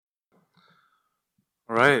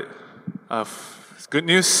All right. It's good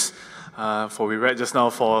news. For we read just now,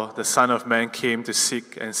 for the Son of Man came to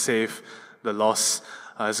seek and save the lost.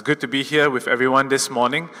 It's good to be here with everyone this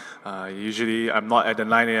morning. Usually I'm not at the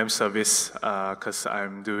 9 a.m. service because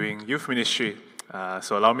I'm doing youth ministry.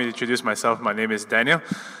 So allow me to introduce myself. My name is Daniel,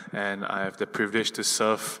 and I have the privilege to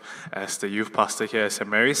serve as the youth pastor here at St.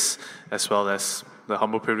 Mary's, as well as the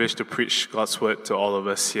humble privilege to preach God's word to all of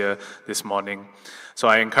us here this morning. So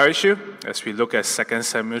I encourage you, as we look at 2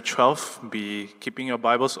 Samuel 12, be keeping your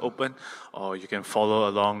Bibles open, or you can follow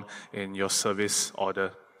along in your service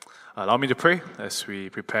order. Allow me to pray as we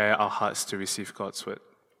prepare our hearts to receive God's word.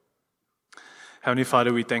 Heavenly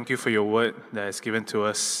Father, we thank you for your word that is given to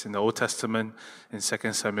us in the Old Testament in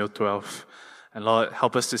 2 Samuel 12. And Lord,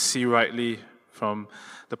 help us to see rightly from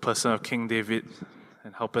the person of King David,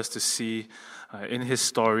 and help us to see in his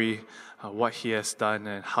story what he has done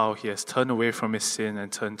and how he has turned away from his sin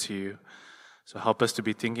and turned to you. So help us to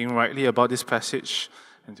be thinking rightly about this passage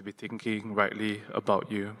and to be thinking rightly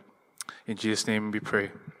about you. In Jesus' name we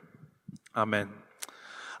pray. Amen.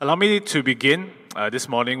 Allow me to begin this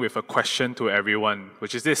morning with a question to everyone,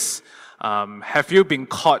 which is this. Have you been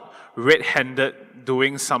caught red-handed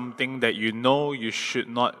doing something that you know you should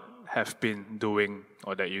not have been doing,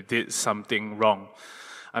 or that you did something wrong?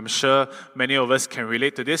 I'm sure many of us can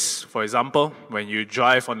relate to this. For example, when you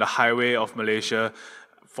drive on the highway of Malaysia,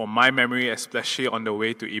 from my memory, especially on the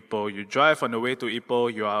way to Ipoh, you drive on the way to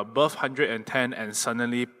Ipoh, you are above 110 and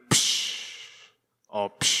suddenly,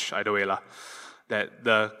 either way that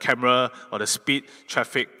the camera or the speed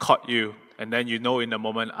traffic caught you, and then you know in the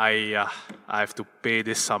moment, I have to pay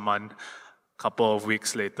this saman a couple of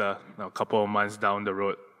weeks later, a couple of months down the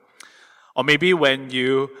road. Or maybe when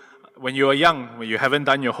you are young, when you haven't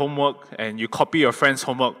done your homework and you copy your friend's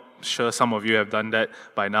homework, sure some of you have done that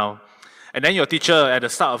by now. And then your teacher at the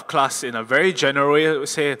start of class in a very general way will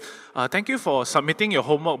say, thank you for submitting your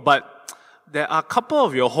homework, but there are a couple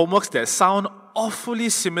of your homeworks that sound awfully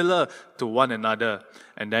similar to one another.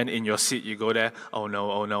 And then in your seat you go there, oh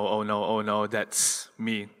no, that's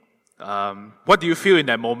me. What do you feel in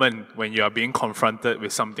that moment when you are being confronted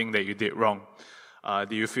with something that you did wrong?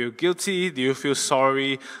 Do you feel guilty? Do you feel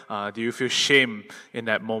sorry? Do you feel shame in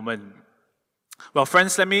that moment? Well,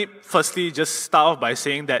 friends, let me firstly just start off by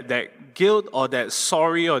saying that guilt or that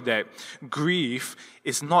sorry or that grief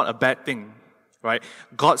is not a bad thing, right?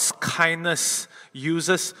 God's kindness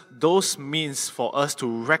uses those means for us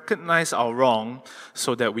to recognize our wrong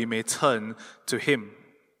so that we may turn to Him.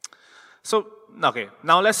 So, okay,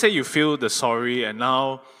 now let's say you feel the sorry, and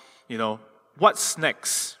now, what's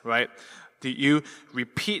next, right? Did you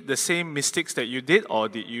repeat the same mistakes that you did, or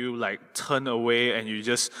did you turn away and you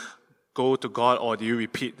just go to God, or do you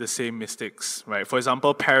repeat the same mistakes, right? For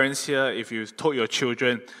example, parents here, if you told your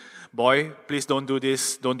children, boy, please don't do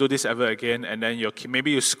this ever again, and then maybe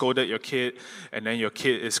you scolded your kid, and then your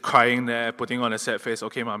kid is crying there, putting on a sad face,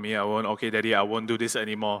 okay, mommy, I won't, okay, daddy, I won't do this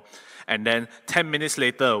anymore. And then 10 minutes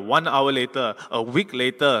later, 1 hour later, a week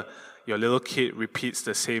later, your little kid repeats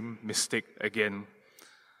the same mistake again.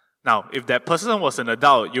 Now, if that person was an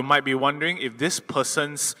adult, you might be wondering if this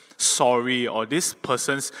person's sorry or this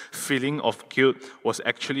person's feeling of guilt was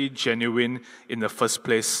actually genuine in the first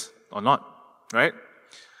place or not, right?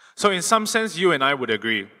 So in some sense, you and I would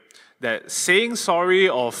agree that saying sorry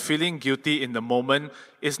or feeling guilty in the moment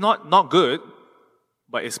is not good,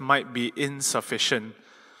 but it might be insufficient.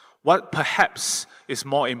 What perhaps is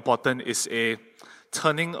more important is a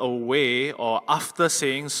turning away, or after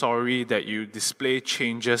saying sorry, that you display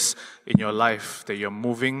changes in your life, that you're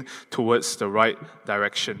moving towards the right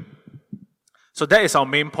direction. So that is our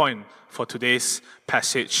main point for today's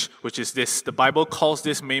passage, which is this. The Bible calls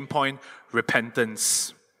this main point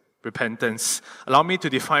repentance. Repentance. Allow me to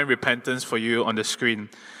define repentance for you on the screen.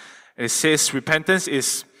 It says repentance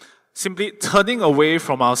is simply turning away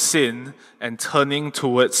from our sin and turning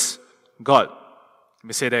towards God. Let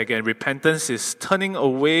me say that again. Repentance is turning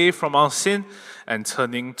away from our sin and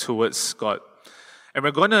turning towards God. And we're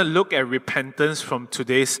going to look at repentance from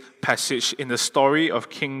today's passage in the story of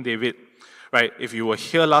King David. Right? If you were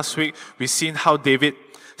here last week, we've seen how David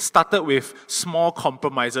started with small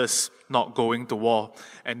compromises, not going to war.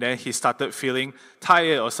 And then he started feeling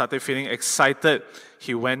tired or started feeling excited.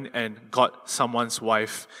 He went and got someone's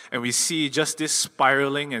wife. And we see just this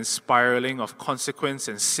spiraling of consequence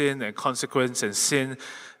and sin and consequence and sin.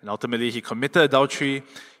 And ultimately he committed adultery.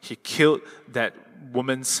 He killed that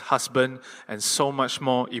woman's husband, and so much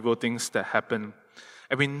more evil things that happened.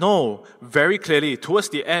 And we know very clearly, towards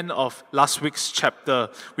the end of last week's chapter,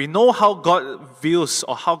 we know how God views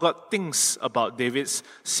or how God thinks about David's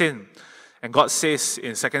sin. And God says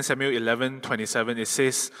in 2 Samuel 11:27, it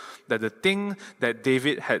says that the thing that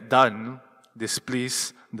David had done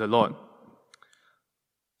displeased the Lord.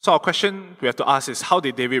 So our question we have to ask is, how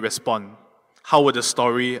did David respond? How would the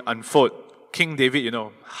story unfold? King David,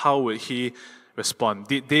 how would he respond?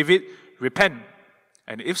 Did David repent?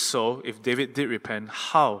 And if so, if David did repent,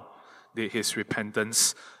 how did his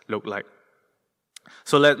repentance look like?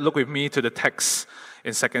 So look with me to the text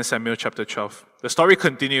in 2 Samuel chapter 12. The story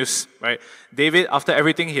continues, right? David, after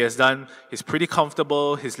everything he has done, he's pretty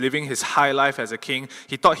comfortable, he's living his high life as a king.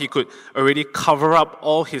 He thought he could already cover up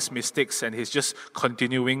all his mistakes and he's just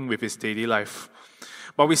continuing with his daily life.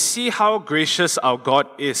 But we see how gracious our God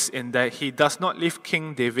is in that he does not leave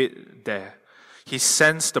King David there. He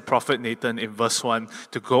sends the prophet Nathan in verse 1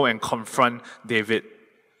 to go and confront David.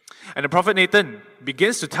 And the prophet Nathan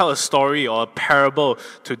begins to tell a story or a parable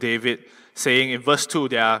to David, saying in verse 2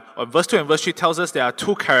 and verse 3 tells us there are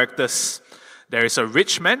two characters. There is a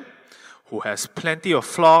rich man who has plenty of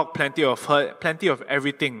flock, plenty of herd, plenty of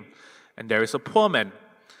everything. And there is a poor man.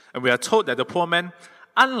 And we are told that the poor man,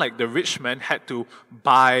 unlike the rich man, had to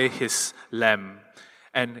buy his lamb.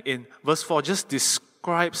 And in verse 4 just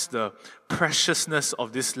describes the preciousness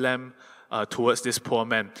of this lamb towards this poor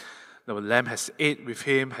man. The lamb has ate with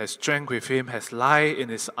him, has drank with him, has lie in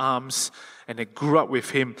his arms, and it grew up with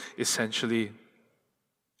him, essentially.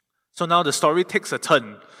 So now the story takes a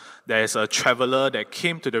turn. There is a traveler that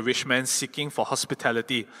came to the rich man seeking for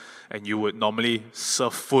hospitality, and you would normally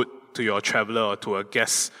serve food to your traveler or to a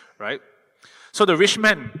guest, right? So the rich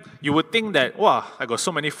man, you would think that, I got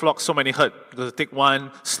so many flocks, so many herd, I'm going to take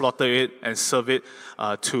one, slaughter it, and serve it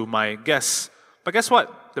to my guests. But guess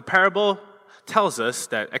what? The parable tells us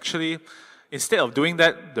that actually, instead of doing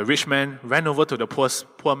that, the rich man ran over to the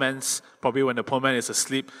poor man's, probably when the poor man is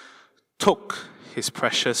asleep, took his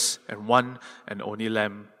precious and one and only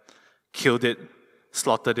lamb, killed it,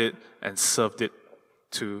 slaughtered it, and served it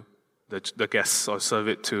to the guests, or served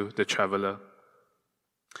it to the traveler.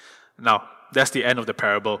 Now, that's the end of the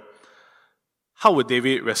parable. How would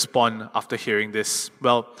David respond after hearing this?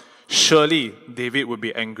 Well, surely David would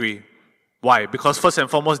be angry. Why? Because first and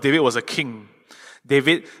foremost, David was a king.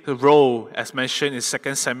 David's role, as mentioned in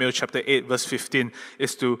 2 Samuel chapter 8, verse 15,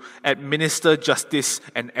 is to administer justice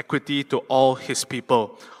and equity to all his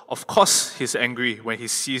people. Of course, he's angry when he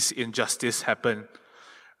sees injustice happen.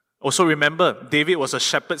 Also remember, David was a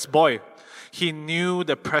shepherd's boy. He knew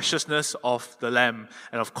the preciousness of the lamb,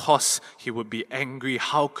 and of course, he would be angry.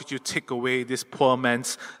 How could you take away this poor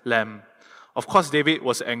man's lamb? Of course, David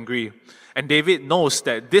was angry. And David knows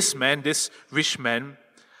that this man, this rich man,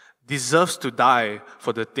 deserves to die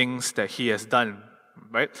for the things that he has done,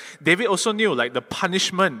 right? David also knew, the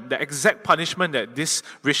punishment, the exact punishment that this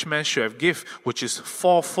rich man should have given, which is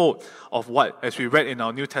fourfold of what, as we read in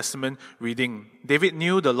our New Testament reading. David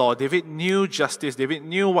knew the law, David knew justice, David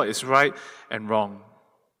knew what is right and wrong.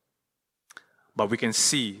 But we can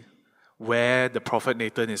see where the prophet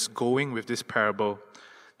Nathan is going with this parable,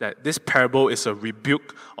 that this parable is a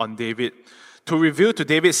rebuke on David, to reveal to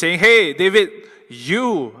David saying, hey, David,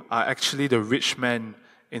 you are actually the rich man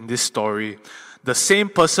in this story. The same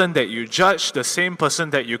person that you judge, the same person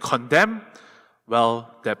that you condemn,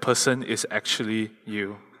 well, that person is actually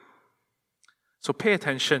you. So pay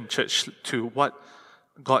attention, church, to what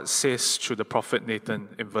God says through the prophet Nathan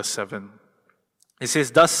in verse 7. It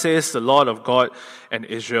says, thus says the Lord of God and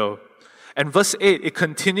Israel. And verse 8, it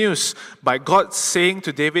continues by God saying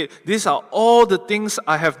to David, these are all the things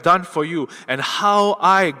I have done for you, and how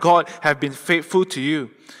I, God, have been faithful to you.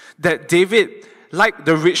 That David, like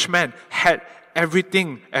the rich man, had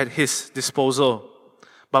everything at his disposal.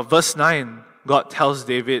 But verse 9, God tells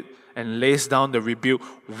David and lays down the rebuke.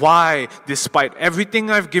 Why, despite everything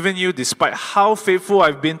I've given you, despite how faithful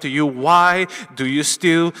I've been to you, why do you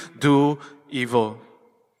still do evil?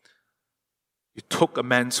 You took a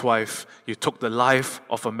man's wife. You took the life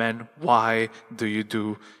of a man. Why do you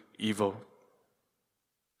do evil?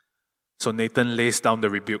 So Nathan lays down the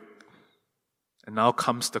rebuke. And now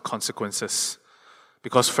comes the consequences.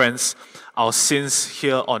 Because friends, our sins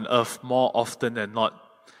here on earth more often than not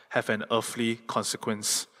have an earthly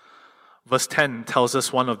consequence. Verse 10 tells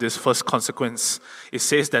us one of this first consequence. It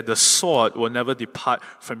says that the sword will never depart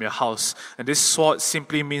from your house. And this sword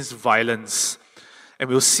simply means violence. And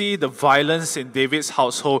we'll see the violence in David's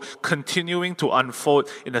household continuing to unfold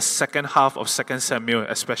in the second half of 2 Samuel,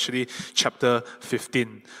 especially chapter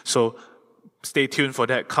 15. So stay tuned for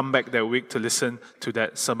that. Come back that week to listen to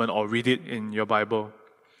that sermon or read it in your Bible.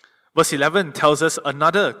 Verse 11 tells us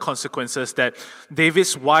another consequences, that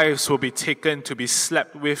David's wives will be taken to be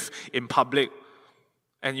slept with in public.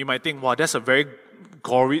 And you might think, wow, that's a very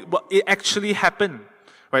gory, but it actually happened.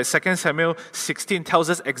 Right? 2 Samuel 16 tells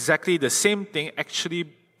us exactly the same thing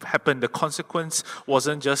actually happened. The consequence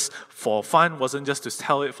wasn't just for fun, wasn't just to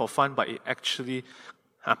tell it for fun, but it actually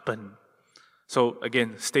happened. So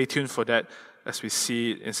again, stay tuned for that as we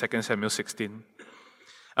see it in 2 Samuel 16. And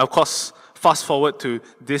of course, fast forward to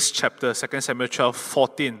this chapter, 2 Samuel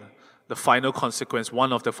 12:14, the final consequence,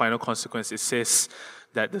 one of the final consequences, it says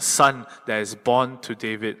that the son that is born to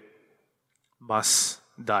David must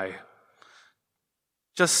die.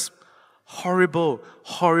 Just horrible,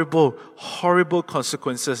 horrible, horrible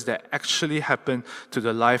consequences that actually happened to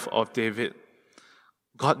the life of David.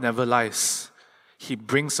 God never lies. He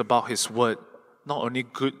brings about His word, not only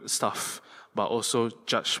good stuff, but also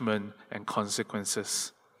judgment and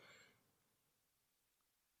consequences.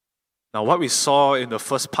 Now, what we saw in the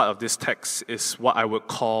first part of this text is what I would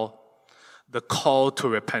call the call to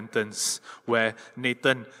repentance, where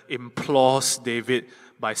Nathan implores David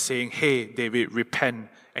by saying, "Hey, David, repent."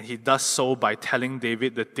 And he does so by telling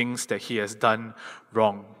David the things that he has done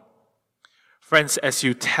wrong. Friends, as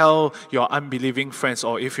you tell your unbelieving friends,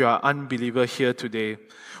 or if you are an unbeliever here today,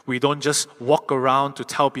 we don't just walk around to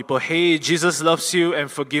tell people, "Hey, Jesus loves you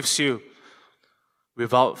and forgives you,"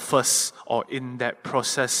 without first or in that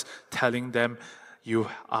process telling them, "You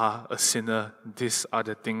are a sinner. These are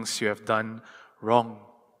the things you have done wrong."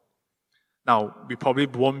 Now, we probably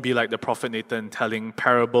won't be like the prophet Nathan telling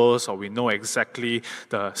parables, or we know exactly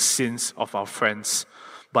the sins of our friends.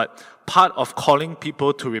 But part of calling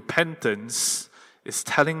people to repentance is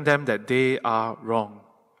telling them that they are wrong.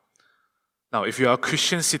 Now, if you are a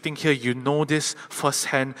Christian sitting here, you know this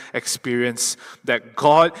first-hand experience that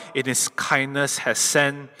God, in His kindness, has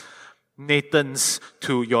sent Nathans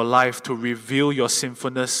to your life to reveal your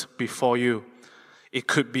sinfulness before you. It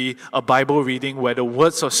could be a Bible reading where the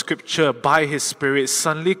words of Scripture by His Spirit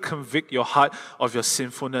suddenly convict your heart of your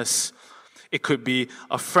sinfulness. It could be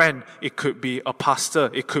a friend, it could be a pastor,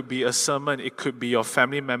 it could be a sermon, it could be your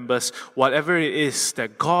family members. Whatever it is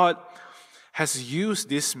that God has used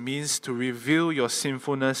this means to reveal your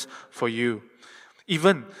sinfulness for you.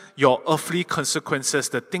 Even your earthly consequences,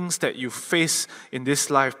 the things that you face in this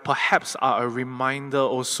life, perhaps are a reminder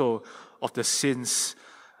also of the sins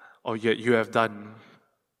you have done.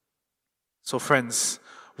 So friends,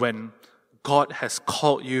 when God has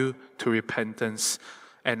called you to repentance,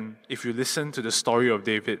 and if you listen to the story of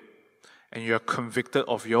David, and you are convicted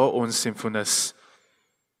of your own sinfulness,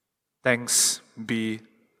 thanks be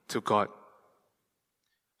to God.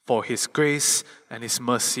 For His grace and His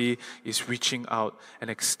mercy is reaching out and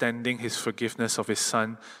extending His forgiveness of His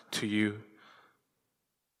Son to you.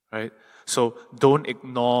 Right? So don't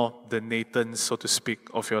ignore the Nathans, so to speak,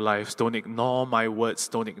 of your lives. Don't ignore my words.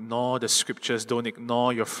 Don't ignore the Scriptures. Don't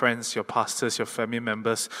ignore your friends, your pastors, your family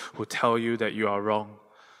members who tell you that you are wrong.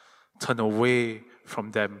 Turn away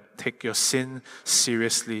from them. Take your sin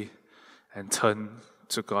seriously and turn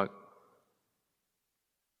to God.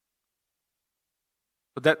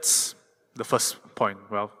 But that's the first point.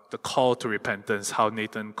 Well, the call to repentance, how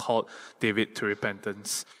Nathan called David to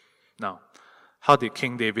repentance. Now, how did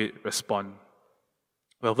King David respond?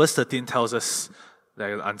 Well, verse 13 tells us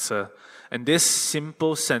the answer. And this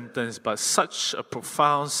simple sentence, but such a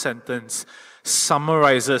profound sentence,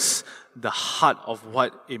 summarizes the heart of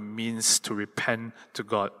what it means to repent to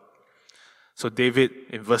God. So David,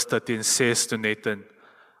 in verse 13, says to Nathan,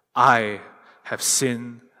 "I have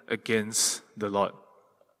sinned against the Lord."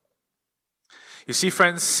 You see,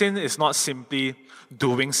 friends, sin is not simply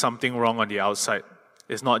doing something wrong on the outside.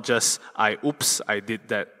 It's not just, I did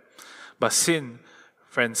that. But sin,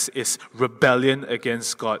 friends, is rebellion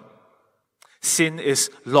against God. Sin is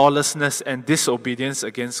lawlessness and disobedience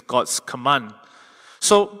against God's command.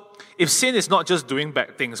 So, if sin is not just doing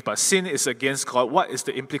bad things, but sin is against God, what is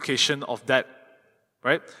the implication of that?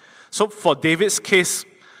 Right? So, for David's case,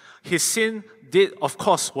 his sin of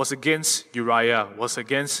course, was against Uriah, was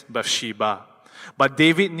against Bathsheba. But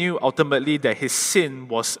David knew ultimately that his sin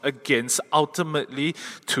was ultimately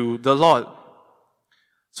to the Lord.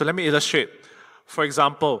 So let me illustrate. For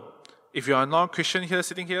example, if you are a non-Christian here,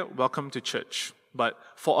 sitting here, welcome to church. But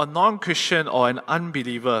for a non-Christian or an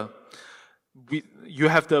unbeliever, you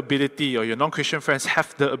have the ability, or your non-Christian friends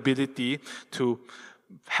have the ability to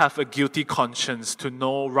have a guilty conscience, to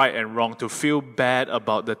know right and wrong, to feel bad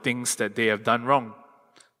about the things that they have done wrong.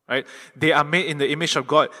 Right? They are made in the image of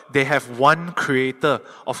God. They have one creator.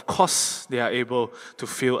 Of course, they are able to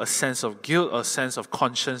feel a sense of guilt or a sense of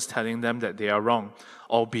conscience telling them that they are wrong,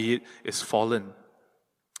 albeit it's fallen.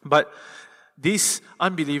 But these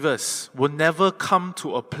unbelievers will never come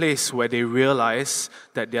to a place where they realize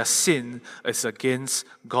that their sin is against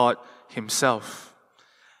God Himself.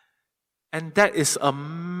 And that is a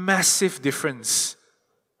massive difference,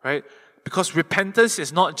 right? Because repentance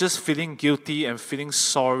is not just feeling guilty and feeling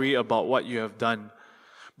sorry about what you have done.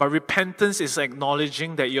 But repentance is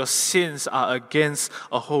acknowledging that your sins are against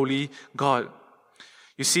a holy God.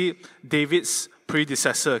 You see, David's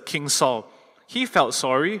predecessor, King Saul, he felt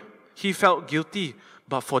sorry, he felt guilty,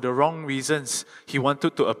 but for the wrong reasons. He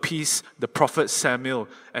wanted to appease the prophet Samuel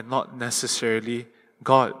and not necessarily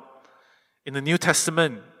God. In the New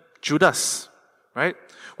Testament, Judas, right?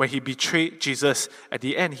 When he betrayed Jesus, at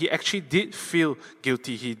the end, he actually did feel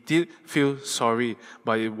guilty. He did feel sorry,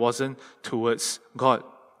 but it wasn't towards God.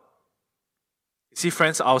 You see,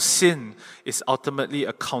 friends, our sin is ultimately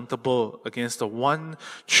accountable against the one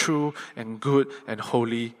true and good and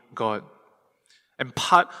holy God. And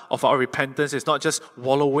part of our repentance is not just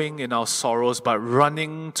wallowing in our sorrows, but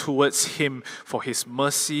running towards Him for His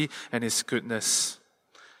mercy and His goodness.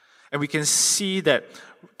 And we can see that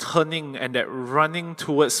turning and that running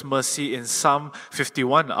towards mercy in Psalm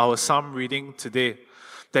 51, our psalm reading today,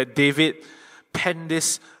 that David penned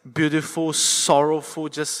this beautiful, sorrowful,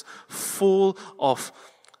 just full of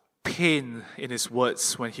pain in his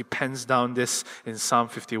words when he pens down this in Psalm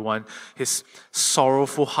 51, his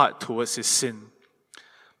sorrowful heart towards his sin.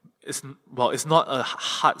 It's not a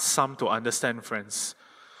hard psalm to understand, friends.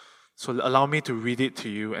 So allow me to read it to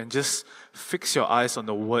you and just fix your eyes on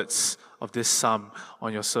the words of this psalm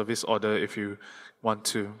on your service order if you want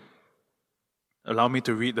to. Allow me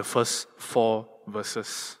to read the first 4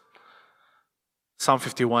 verses. Psalm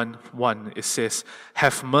 51:1, it says,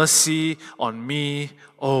 "Have mercy on me,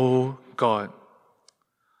 O God.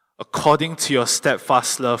 According to your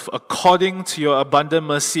steadfast love, according to your abundant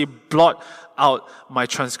mercy, blot out my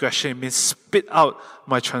transgression." It means spit out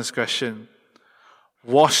my transgression.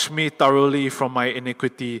 "Wash me thoroughly from my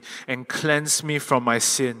iniquity and cleanse me from my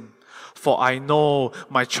sin. For I know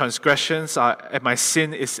my transgressions are, and my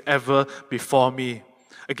sin is ever before me.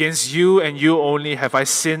 Against you and you only have I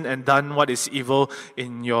sinned and done what is evil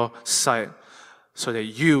in your sight, so that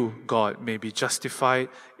you, God, may be justified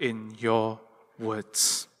in your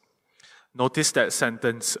words." Notice that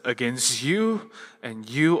sentence, "Against you and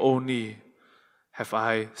you only have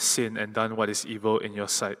I sinned and done what is evil in your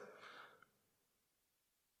sight."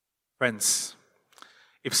 Friends,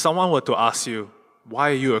 if someone were to ask you,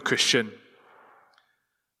 "Why are you a Christian?"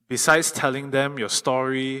 besides telling them your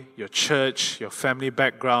story, your church, your family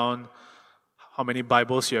background, how many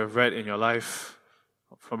Bibles you have read in your life,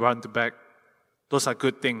 from front to back, those are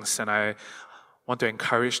good things, and I want to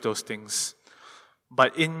encourage those things.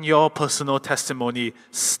 But in your personal testimony,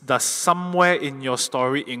 does somewhere in your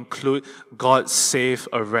story include God save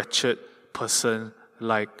a wretched person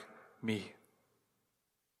like me?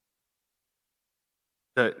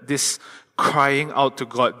 This crying out to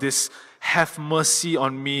God, this "Have mercy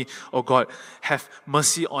on me, oh God, have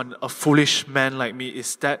mercy on a foolish man like me,"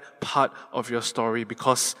 is that part of your story?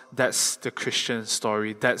 Because that's the Christian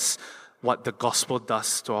story. That's what the gospel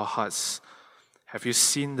does to our hearts. Have you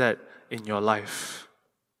seen that in your life?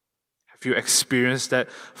 Have you experienced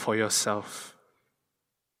that for yourself?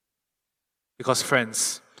 Because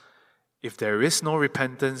friends, if there is no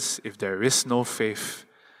repentance, if there is no faith,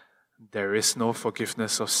 there is no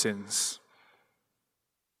forgiveness of sins.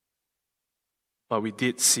 But we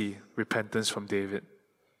did see repentance from David.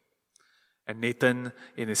 And Nathan,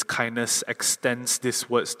 in his kindness, extends these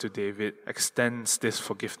words to David, extends this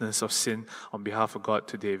forgiveness of sin on behalf of God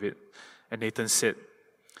to David. And Nathan said,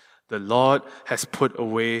 "The Lord has put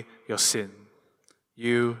away your sin.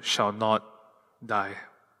 You shall not die."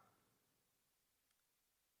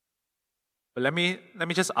 But let me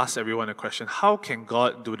just ask everyone a question. How can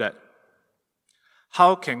God do that?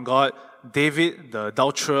 How can God, David, the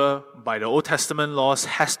adulterer, by the Old Testament laws,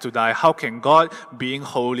 has to die? How can God, being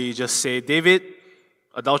holy, just say, "David,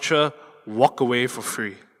 adulterer, walk away for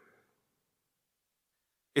free"?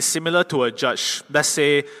 It's similar to a judge. Let's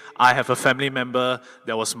say I have a family member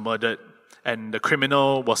that was murdered, and the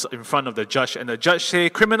criminal was in front of the judge, and the judge say,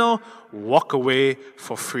 "Criminal, walk away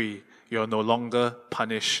for free. You're no longer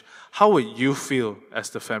punished." How would you feel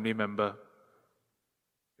as the family member?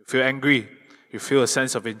 You feel angry. You feel a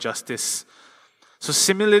sense of injustice. So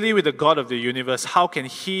similarly with the God of the universe, how can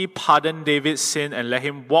He pardon David's sin and let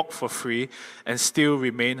him walk for free and still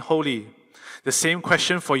remain holy? The same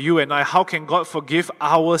question for you and I. How can God forgive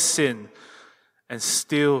our sin and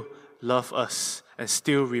still love us and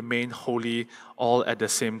still remain holy all at the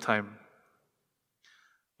same time?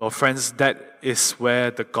 Well, friends, that is where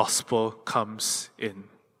the gospel comes in.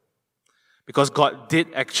 Because God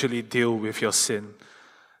did actually deal with your sin.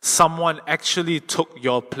 Someone actually took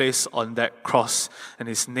your place on that cross, and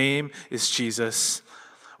His name is Jesus.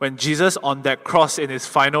 When Jesus on that cross in his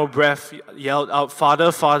final breath yelled out,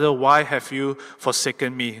 "Father, Father, why have you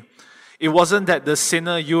forsaken me?" It wasn't that the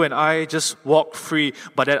sinner, you and I, just walked free,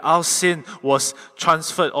 but that our sin was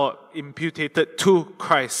transferred or imputed to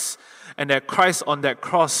Christ. And that Christ on that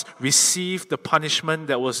cross received the punishment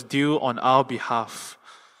that was due on our behalf.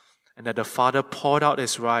 And that the Father poured out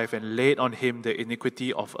his wrath and laid on him the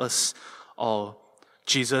iniquity of us all.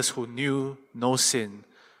 Jesus, who knew no sin,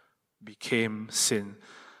 became sin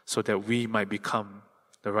so that we might become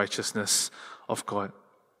the righteousness of God.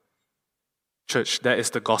 Church, that is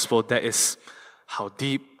the gospel. That is how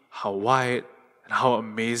deep, how wide, and how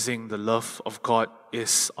amazing the love of God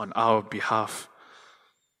is on our behalf.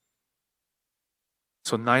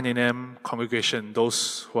 So 9 a.m. congregation,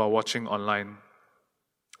 those who are watching online,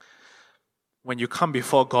 when you come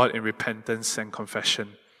before God in repentance and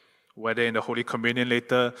confession, whether in the Holy Communion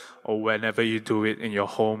later or whenever you do it in your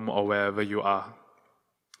home or wherever you are,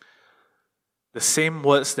 the same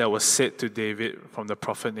words that were said to David from the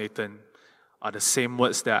prophet Nathan are the same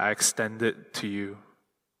words that are extended to you.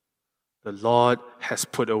 The Lord has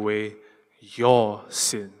put away your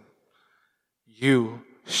sin. You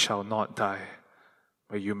shall not die,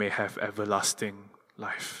 but you may have everlasting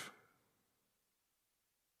life.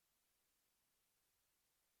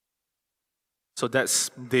 So that's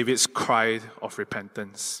David's cry of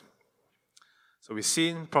repentance. So we've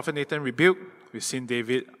seen Prophet Nathan rebuke, we've seen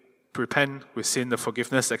David repent, we've seen the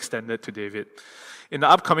forgiveness extended to David. In the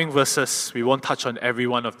upcoming verses, we won't touch on every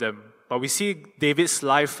one of them, but we see David's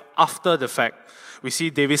life after the fact. We see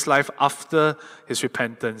David's life after his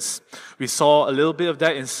repentance. We saw a little bit of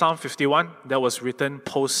that in Psalm 51 that was written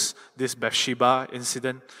post this Bathsheba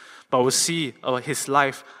incident, but we'll see his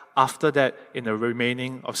life after that in the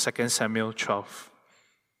remaining of 2 Samuel 12.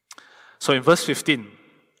 So in verse 15,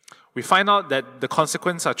 we find out that the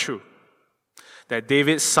consequences are true. That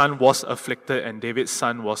David's son was afflicted and David's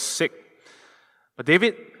son was sick. But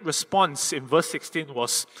David's response in verse 16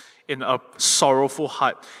 was in a sorrowful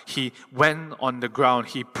heart. He went on the ground.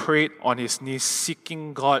 He prayed on his knees,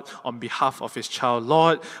 seeking God on behalf of his child.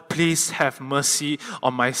 Lord, please have mercy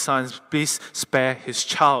on my son. Please spare his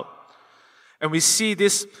child. And we see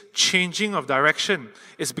this changing of direction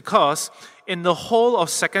is because in the whole of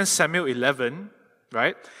 2 Samuel 11,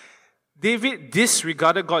 right, David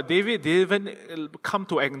disregarded God. David didn't even come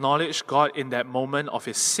to acknowledge God in that moment of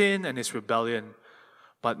his sin and his rebellion.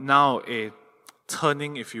 But now a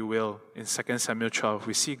turning, if you will, in 2 Samuel 12,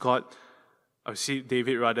 we see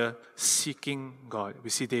David seeking God.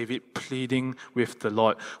 We see David pleading with the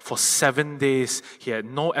Lord. For 7 days, he had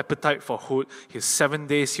no appetite for food. His 7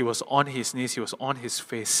 days, he was on his knees, he was on his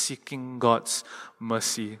face, seeking God's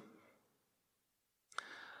mercy.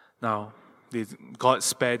 Now, did God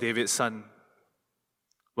spare David's son?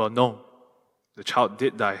 Well, no. The child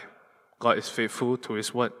did die. God is faithful to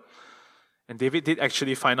his word. And David did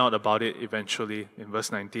actually find out about it eventually in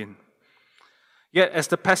verse 19. Yet, as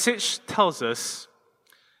the passage tells us,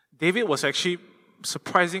 David was actually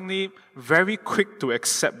surprisingly very quick to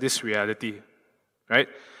accept this reality, right?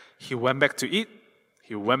 He went back to eat,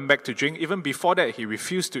 he went back to drink. Even before that, he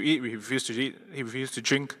refused to eat, he refused to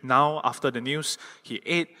drink. Now, after the news, he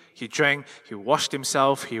ate, he drank, he washed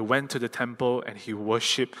himself, he went to the temple, and he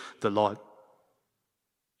worshipped the Lord.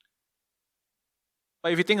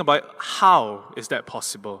 But if you think about how is that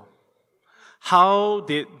possible? How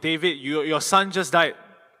did David, your son just died?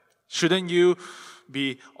 Shouldn't you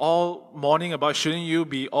be all mourning about it? Shouldn't you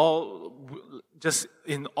be all just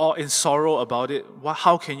in sorrow about it?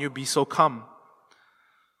 How can you be so calm?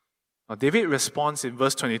 Now, David responds in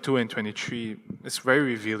verse 22 and 23. It's very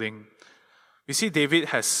revealing. We see David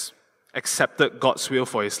has accepted God's will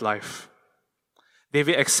for his life.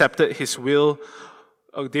 David accepted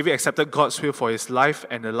God's will for his life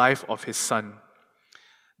and the life of his son.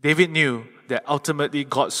 David knew that ultimately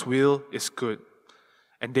God's will is good.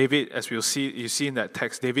 And David, as you see in that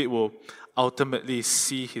text, David will ultimately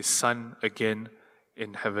see his son again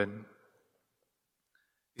in heaven.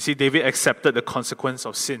 You see, David accepted the consequence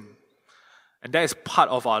of sin. And that is part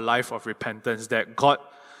of our life of repentance, that God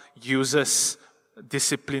uses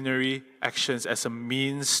disciplinary actions as a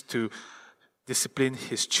means to discipline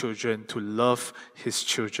his children, to love his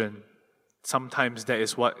children. Sometimes that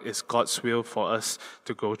is what is God's will for us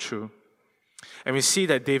to go through. And we see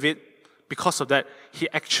that David, because of that, he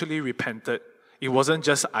actually repented. It wasn't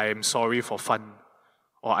just, I am sorry for fun,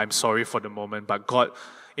 or I'm sorry for the moment, but God,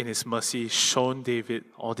 in his mercy, shown David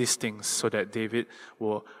all these things so that David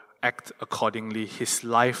will act accordingly. His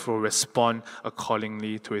life will respond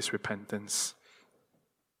accordingly to his repentance.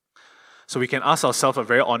 So we can ask ourselves a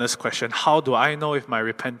very honest question. How do I know if my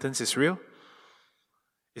repentance is real?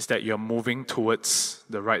 is that you're moving towards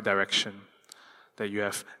the right direction, that you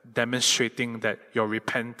have demonstrating that your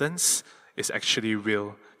repentance is actually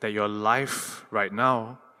real, that your life right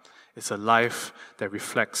now is a life that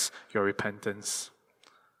reflects your repentance.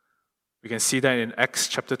 We can see that in Acts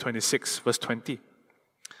chapter 26, verse 20.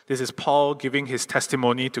 This is Paul giving his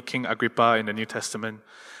testimony to King Agrippa in the New Testament,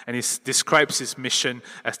 and he describes his mission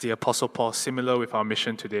as the Apostle Paul, similar with our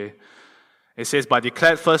mission today. It says, "But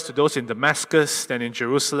declared first to those in Damascus, then in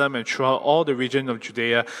Jerusalem, and throughout all the region of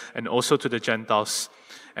Judea, and also to the Gentiles."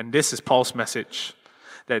 And this is Paul's message,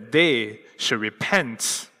 that they should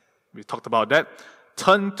repent. We talked about that.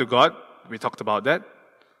 Turn to God. We talked about that.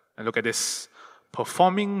 And look at this.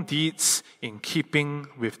 Performing deeds in keeping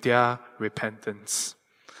with their repentance.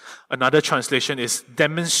 Another translation is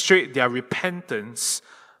demonstrate their repentance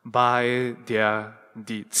by their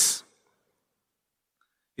deeds.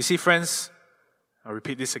 You see, friends, I'll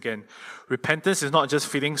repeat this again. Repentance is not just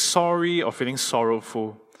feeling sorry or feeling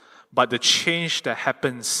sorrowful, but the change that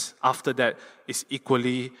happens after that is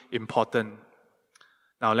equally important.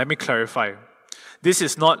 Now, let me clarify. This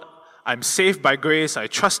is not, I'm saved by grace, I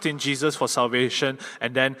trust in Jesus for salvation,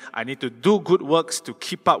 and then I need to do good works to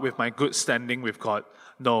keep up with my good standing with God.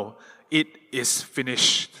 No, it is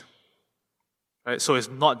finished. Right? So it's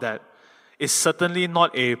not that. It's certainly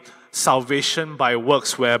not a salvation by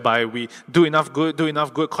works whereby we do enough good,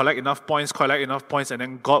 collect enough points, and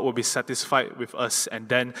then God will be satisfied with us and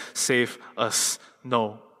then save us.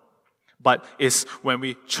 No. But it's when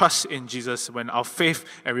we trust in Jesus, when our faith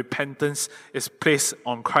and repentance is placed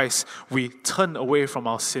on Christ, we turn away from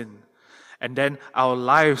our sin. And then our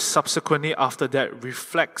lives subsequently after that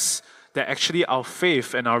reflects that actually our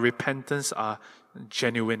faith and our repentance are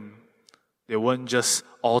genuine. They weren't just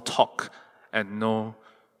all talk and no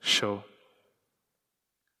show.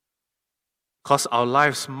 Because our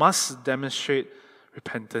lives must demonstrate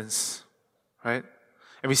repentance, right?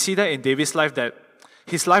 And we see that in David's life, that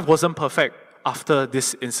his life wasn't perfect after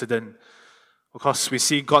this incident. Of course, we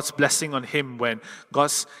see God's blessing on him when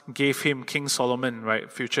God gave him King Solomon,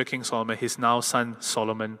 right? Future King Solomon, his now son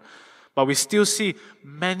Solomon. But we still see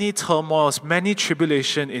many turmoils, many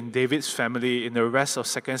tribulation in David's family in the rest of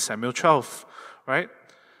 2 Samuel 12, right?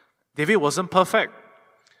 David wasn't perfect,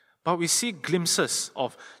 but we see glimpses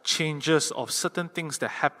of changes of certain things that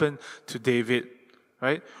happened to David,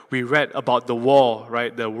 right? We read about the war,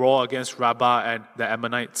 right? The war against Rabbah and the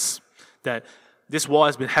Ammonites. That this war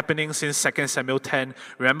has been happening since 2 Samuel 10.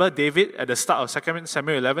 Remember David at the start of 2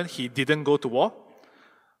 Samuel 11, he didn't go to war?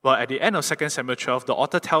 Well, at the end of 2 Samuel 12, the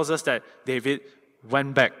author tells us that David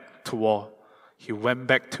went back to war. He went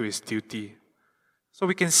back to his duty. So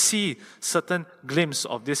we can see certain glimpse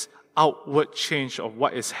of this outward change of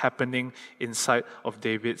what is happening inside of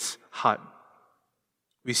David's heart.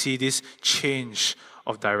 We see this change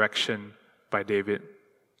of direction by David.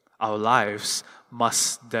 Our lives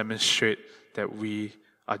must demonstrate that we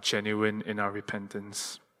are genuine in our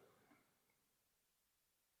repentance.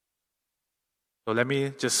 So let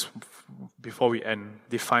me just, before we end,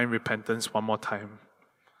 define repentance one more time.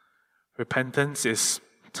 Repentance is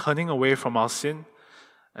turning away from our sin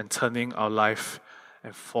and turning our life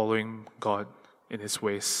and following God in His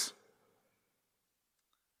ways.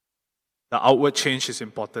 The outward change is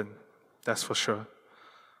important, that's for sure.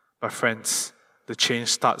 But friends, the change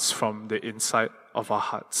starts from the inside of our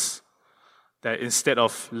hearts. That instead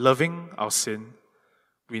of loving our sin,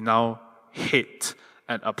 we now hate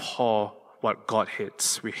and abhor what God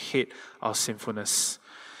hates. We hate our sinfulness.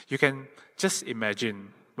 You can just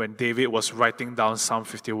imagine when David was writing down Psalm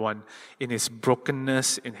 51, in his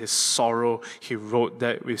brokenness, in his sorrow, he wrote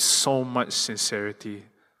that with so much sincerity.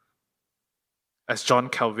 As John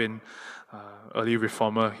Calvin, early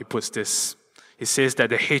reformer, he puts this. He says that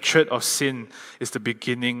the hatred of sin is the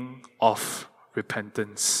beginning of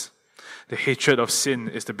repentance. The hatred of sin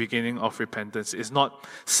is the beginning of repentance. It's not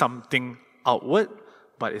something outward,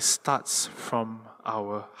 but it starts from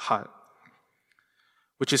our heart.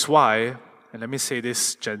 Which is why, and let me say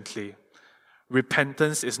this gently,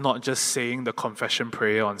 repentance is not just saying the confession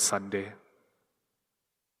prayer on Sunday.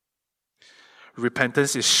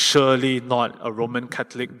 Repentance is surely not a Roman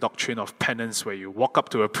Catholic doctrine of penance where you walk up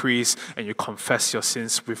to a priest and you confess your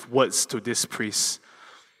sins with words to this priest.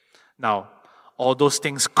 Now, all those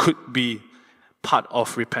things could be part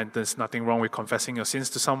of repentance. Nothing wrong with confessing your sins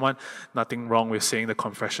to someone. Nothing wrong with saying the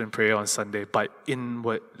confession prayer on Sunday. But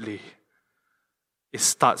inwardly, it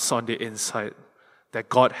starts on the inside. That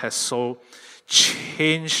God has so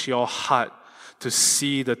changed your heart to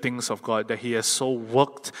see the things of God, that He has so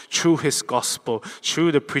worked through His gospel,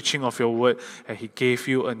 through the preaching of your word, and He gave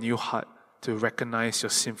you a new heart to recognize your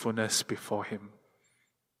sinfulness before Him.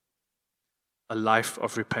 a life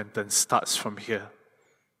of repentance starts from here,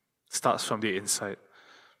 starts from the inside,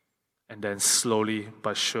 and then slowly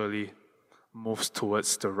but surely moves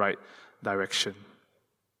towards the right direction.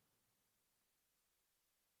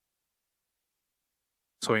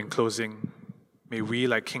 So in closing, may we,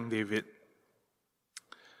 like King David,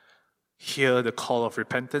 hear the call of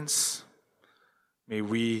repentance. May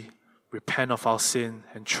we repent of our sin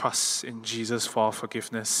and trust in Jesus for our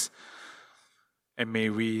forgiveness. And may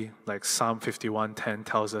we, like Psalm 51:10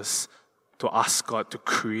 tells us, to ask God to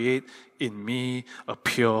create in me a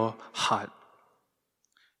pure heart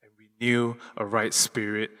and renew a right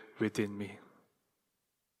spirit within me.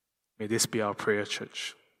 May this be our prayer,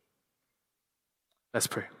 church. Let's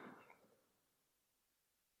pray.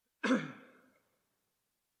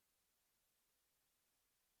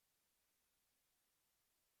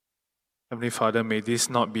 Heavenly Father, may these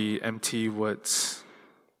not be empty words,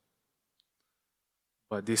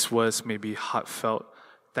 but these words may be heartfelt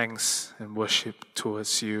thanks and worship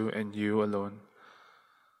towards you and you alone.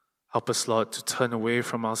 Help us, Lord, to turn away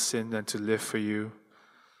from our sin and to live for you.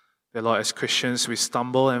 Dear Lord, as Christians, we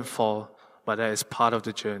stumble and fall, but that is part of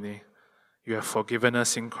the journey. You have forgiven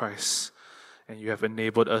us in Christ, and you have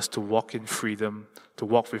enabled us to walk in freedom, to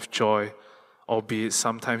walk with joy, albeit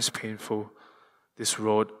sometimes painful, this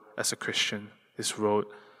road as a Christian, this road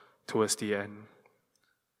towards the end.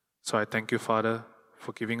 So I thank you, Father,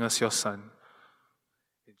 for giving us your Son.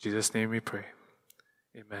 In Jesus' name we pray.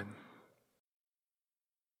 Amen.